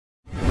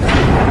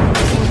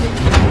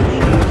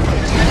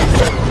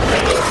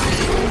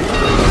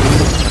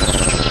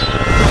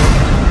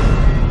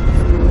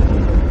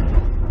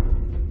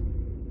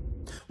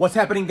What's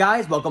happening,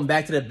 guys? Welcome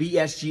back to the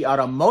BSG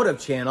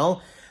Automotive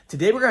channel.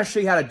 Today we're going to show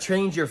you how to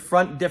change your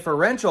front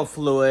differential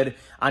fluid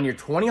on your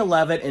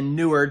 2011 and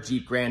newer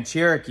Jeep Grand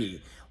Cherokee.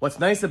 What's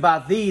nice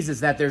about these is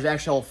that there's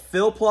actual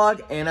fill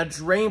plug and a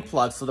drain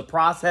plug, so the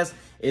process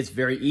is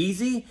very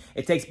easy.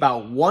 It takes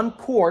about 1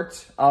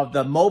 quart of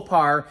the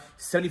Mopar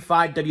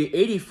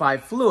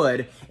 75W85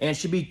 fluid and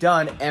should be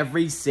done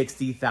every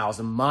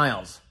 60,000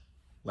 miles.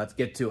 Let's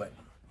get to it.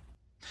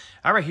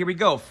 All right, here we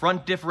go.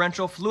 Front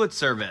differential fluid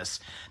service.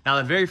 Now,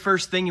 the very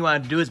first thing you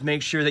want to do is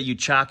make sure that you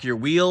chock your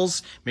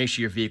wheels, make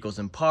sure your vehicle's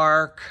in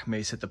park,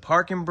 maybe set the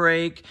parking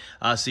brake,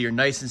 so you're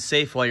nice and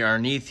safe while you're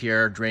underneath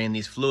here draining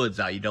these fluids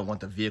out. You don't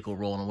want the vehicle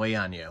rolling away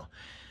on you.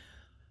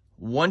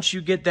 Once you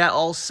get that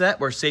all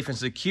set, we're safe and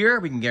secure.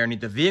 We can get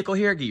underneath the vehicle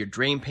here, get your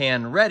drain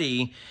pan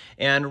ready.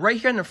 And right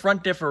here in the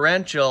front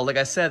differential, like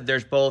I said,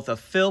 there's both a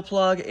fill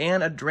plug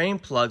and a drain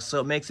plug, so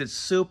it makes it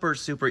super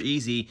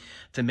easy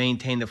to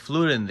maintain the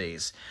fluid in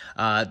these.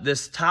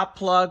 This top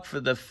plug for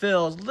the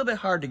fill is a little bit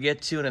hard to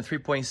get to in a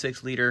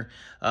 3.6 liter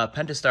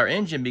Pentastar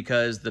engine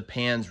because the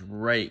pan's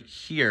right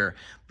here.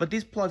 But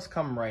these plugs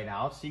come right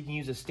out, so you can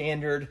use a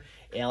standard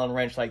Allen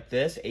wrench like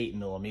this,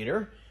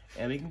 8mm.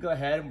 And we can go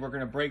ahead and we're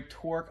going to break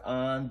torque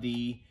on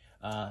the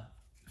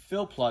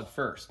fill plug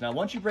first. Now,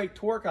 once you break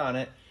torque on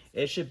it,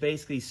 it should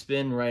basically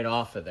spin right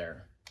off of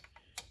there.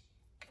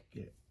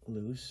 Get it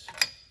loose.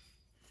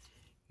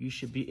 You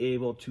should be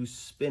able to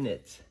spin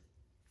it.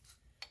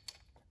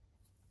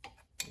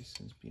 This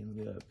is being a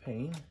bit of a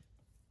pain,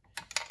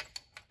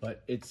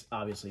 but it's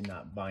obviously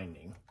not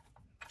binding.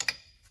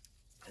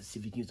 Let's see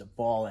if you can use a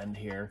ball end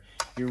here.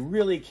 You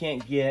really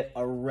can't get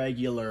a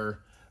regular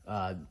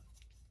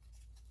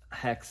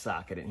hex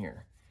socket in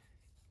here.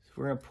 So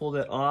we're going to pull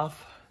that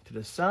off to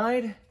the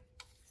side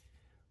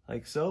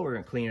like so. We're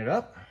going to clean it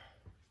up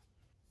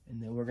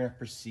and then we're going to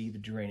proceed to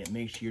drain it.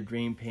 Make sure your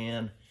drain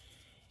pan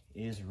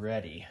is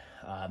ready.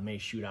 May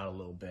shoot out a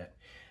little bit.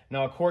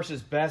 Now, of course,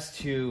 it's best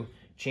to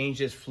change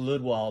this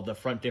fluid while the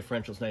front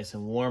differential is nice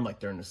and warm,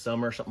 like during the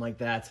summer or something like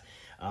that.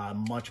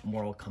 Much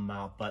more will come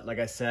out. But like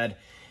I said,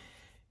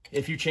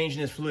 if you're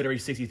changing this fluid every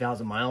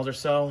 60,000 miles or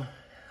so,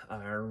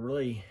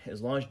 really,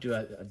 as long as you do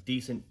a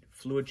decent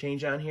fluid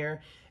change on here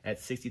at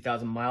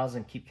 60,000 miles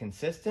and keep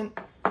consistent,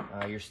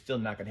 you're still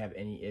not going to have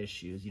any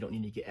issues. You don't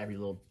need to get every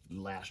little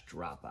last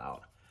drop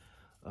out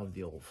of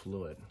the old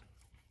fluid.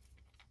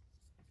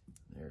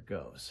 There it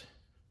goes.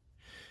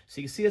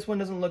 So you can see this one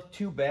doesn't look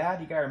too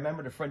bad. You got to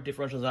remember the front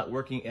differential is not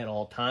working at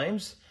all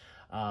times,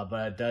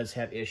 but it does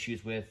have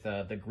issues with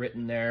the grit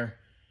in there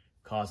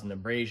causing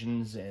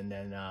abrasions and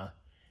then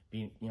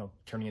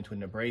turning into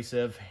an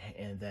abrasive,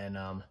 and then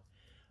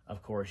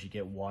of course you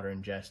get water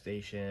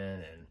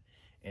ingestion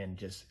and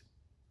just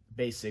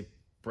basic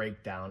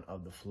breakdown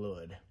of the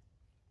fluid.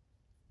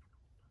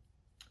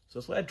 So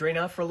let's let it drain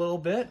out for a little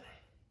bit.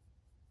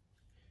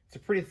 It's a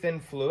pretty thin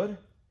fluid.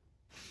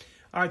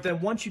 All right, then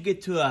once you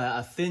get to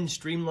a thin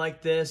stream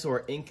like this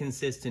or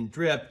inconsistent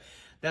drip,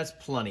 that's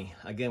plenty.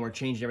 Again, we're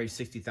changing every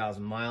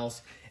 60,000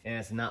 miles and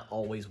it's not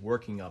always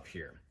working up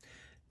here.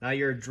 Now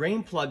your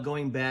drain plug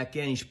going back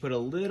in, you should put a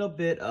little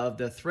bit of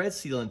the thread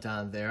sealant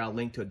on there. I'll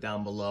link to it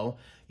down below.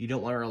 You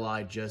don't want to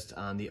rely just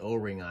on the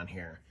O-ring on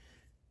here.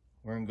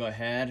 We're going to go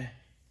ahead,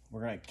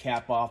 we're going to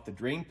cap off the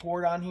drain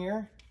port on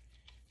here,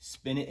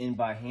 spin it in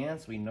by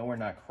hand so we know we're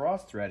not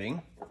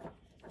cross-threading.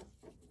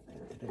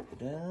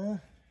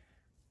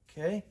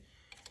 Okay,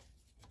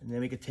 and then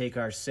we could take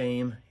our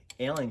same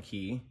Allen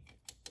key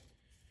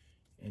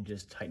and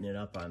just tighten it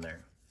up on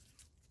there.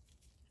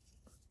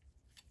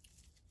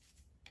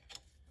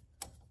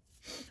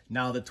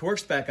 Now the torque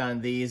spec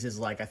on these is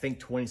like, I think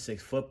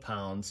 26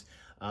 foot-pounds,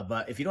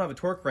 but if you don't have a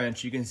torque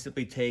wrench, you can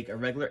simply take a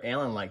regular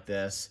Allen like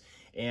this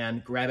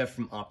and grab it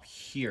from up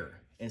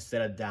here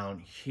instead of down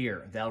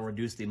here. That'll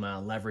reduce the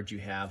amount of leverage you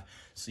have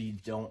so you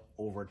don't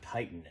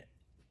over-tighten it.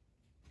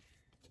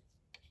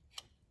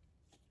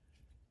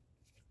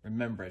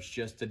 Remember, it's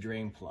just a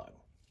drain plug.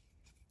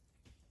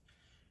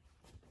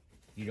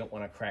 You don't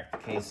want to crack the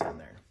case on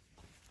there.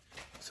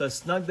 So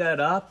snug that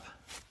up.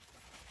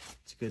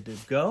 It's good to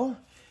go.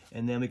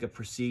 And then we can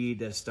proceed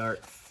to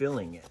start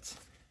filling it.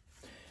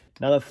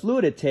 Now the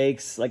fluid it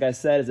takes, like I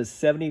said, is a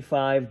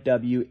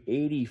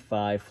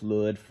 75W85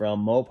 fluid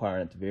from Mopar,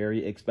 and it's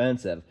very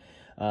expensive.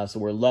 So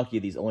we're lucky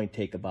these only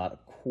take about a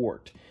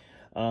quart.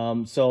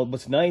 So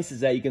what's nice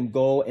is that you can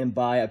go and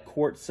buy a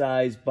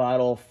quart-size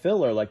bottle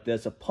filler like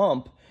this, a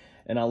pump,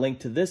 and I'll link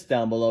to this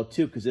down below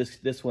too, because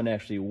this one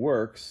actually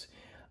works,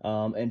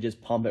 and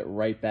just pump it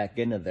right back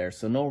into there.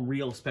 So no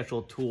real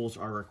special tools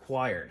are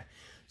required.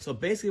 So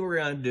basically what we're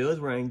going to do is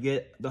we're going to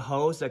get the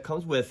hose that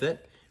comes with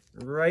it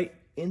right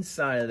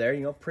inside of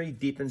there, pretty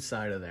deep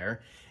inside of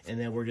there. And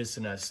then we're just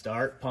going to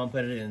start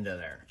pumping it into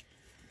there.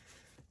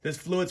 This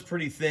fluid's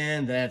pretty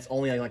thin. That's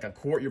only like a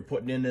quart you're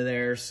putting into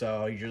there.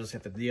 So you just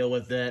have to deal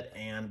with it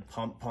and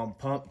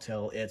pump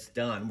till it's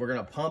done. We're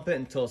going to pump it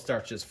until it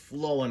starts just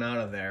flowing out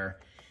of there.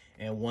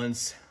 And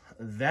once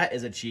that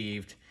is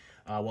achieved,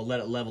 we'll let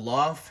it level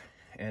off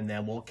and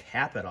then we'll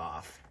cap it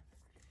off.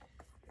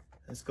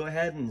 let's go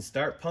ahead and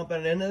start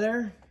pumping it into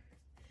there.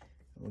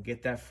 We'll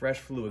get that fresh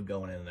fluid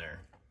going in there.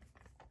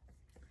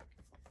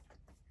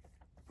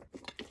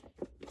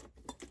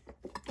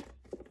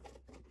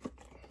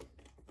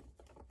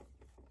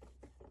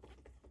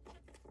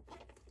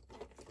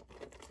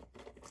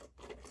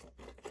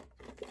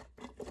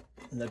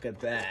 Look at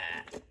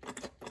that.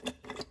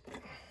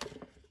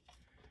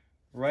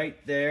 Right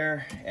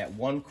there at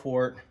 1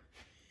 quart,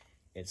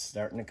 it's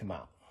starting to come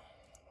out.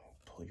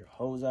 Pull your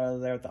hose out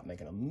of there without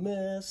making a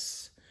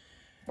mess.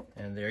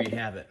 And there you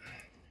have it.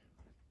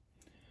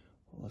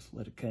 Let's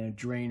let it kind of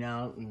drain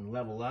out and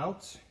level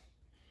out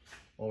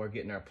while we're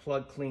getting our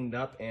plug cleaned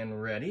up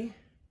and ready.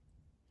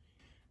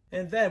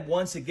 And then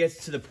once it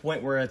gets to the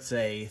point where it's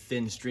a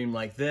thin stream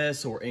like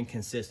this or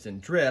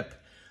inconsistent drip,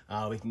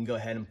 we can go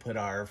ahead and put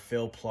our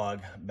fill plug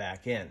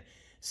back in.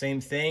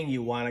 Same thing,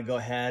 you want to go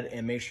ahead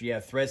and make sure you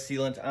have thread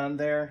sealant on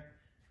there.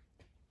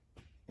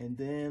 And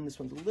then this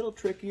one's a little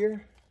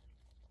trickier,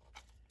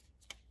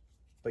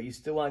 but you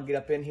still want to get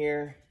up in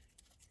here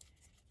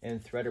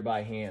and thread her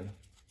by hand.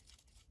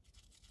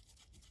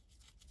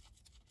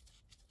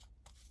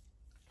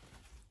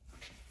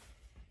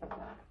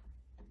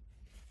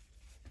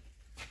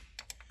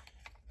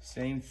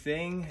 Same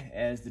thing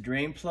as the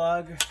drain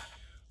plug.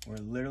 We're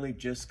literally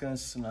just gonna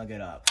snug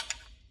it up.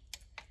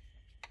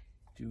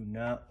 Do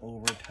not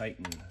over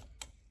tighten.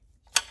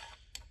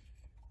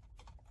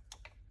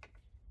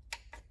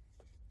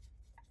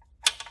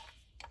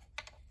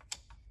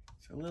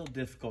 It's a little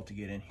difficult to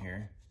get in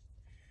here.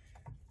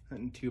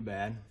 Nothing too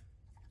bad.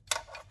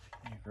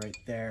 Right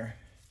there.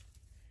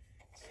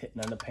 It's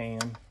hitting on the pan.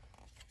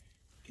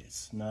 Get it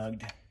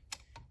snugged.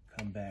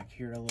 Come back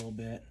here a little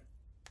bit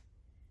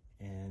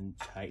and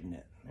tighten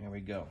it. There we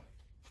go.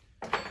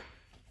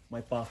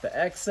 Wipe off the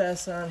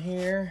excess on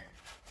here.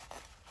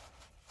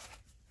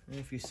 And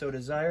if you so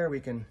desire,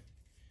 we can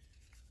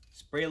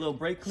spray a little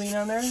brake clean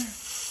on there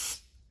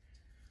just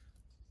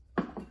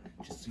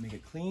to make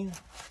it clean.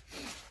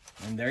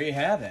 And there you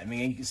have it. I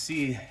mean, you can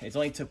see it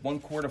only took 1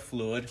 quart of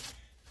fluid. It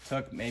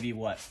took maybe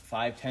what,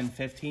 5, 10,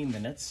 15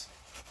 minutes.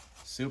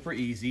 Super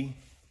easy.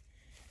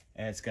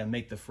 And it's gonna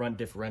make the front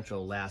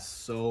differential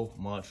last so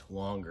much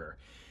longer.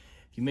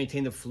 If you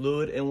maintain the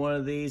fluid in one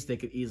of these, they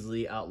could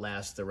easily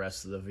outlast the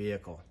rest of the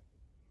vehicle.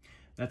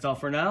 That's all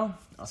for now.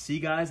 I'll see you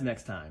guys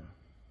next time.